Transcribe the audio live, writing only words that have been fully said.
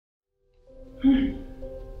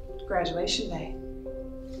Graduation day.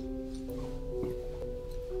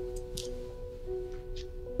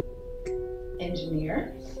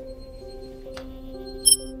 Engineer.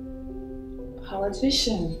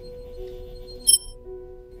 Politician.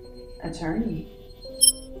 Attorney.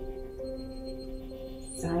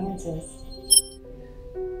 Scientist.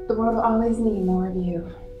 The world will always need more of you.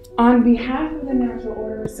 On behalf of the Natural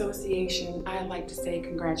Order Association, I'd like to say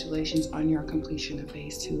congratulations on your completion of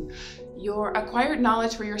Phase 2. Your acquired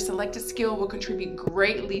knowledge for your selected skill will contribute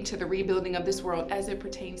greatly to the rebuilding of this world as it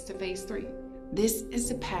pertains to Phase 3. This is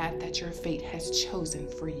the path that your fate has chosen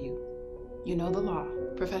for you. You know the law.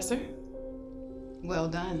 Professor, well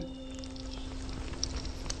done.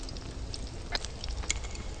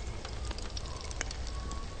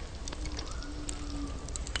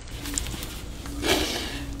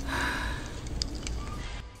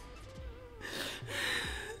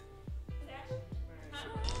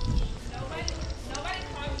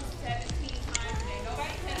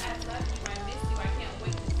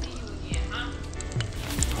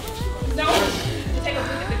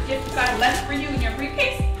 I left for you in your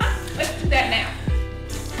briefcase? Huh? Let's do that now.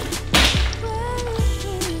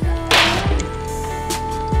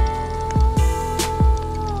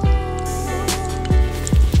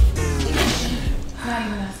 It's not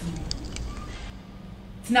even us anymore.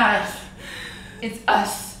 It's not us. It's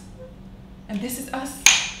us. And this is us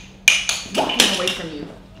walking away from you.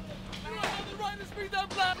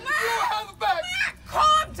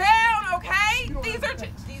 Calm down, okay? These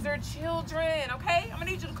are children, okay? I'm gonna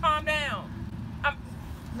need you to calm down.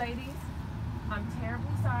 Ladies, I'm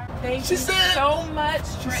terribly sorry. Thank you so much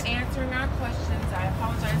for answering our questions. I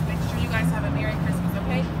apologize. Make sure you guys have a Merry Christmas,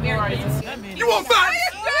 okay? Merry Christmas. You want fight?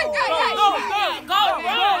 Go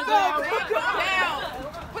down.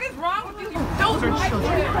 What is wrong with you? Those are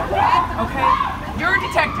children, okay? You're a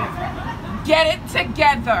detective. Get it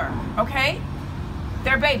together, okay?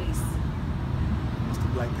 They're babies.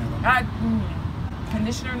 Black Panther.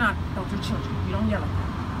 Condition or not, those are children. You don't yell at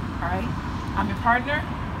them, all right? I'm your partner.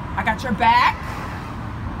 I got your back.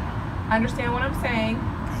 Understand what I'm saying?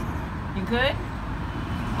 You good?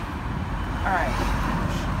 All right.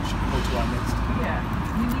 Should we go to our next? Yeah,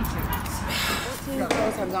 you need to. 14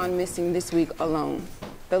 girls have gone missing this week alone.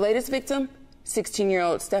 The latest victim,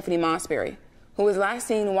 16-year-old Stephanie Mossberry, who was last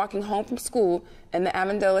seen walking home from school in the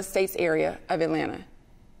Avondale Estates area of Atlanta.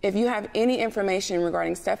 If you have any information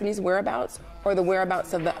regarding Stephanie's whereabouts or the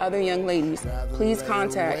whereabouts of the other young ladies, please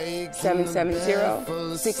contact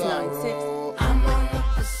 770-696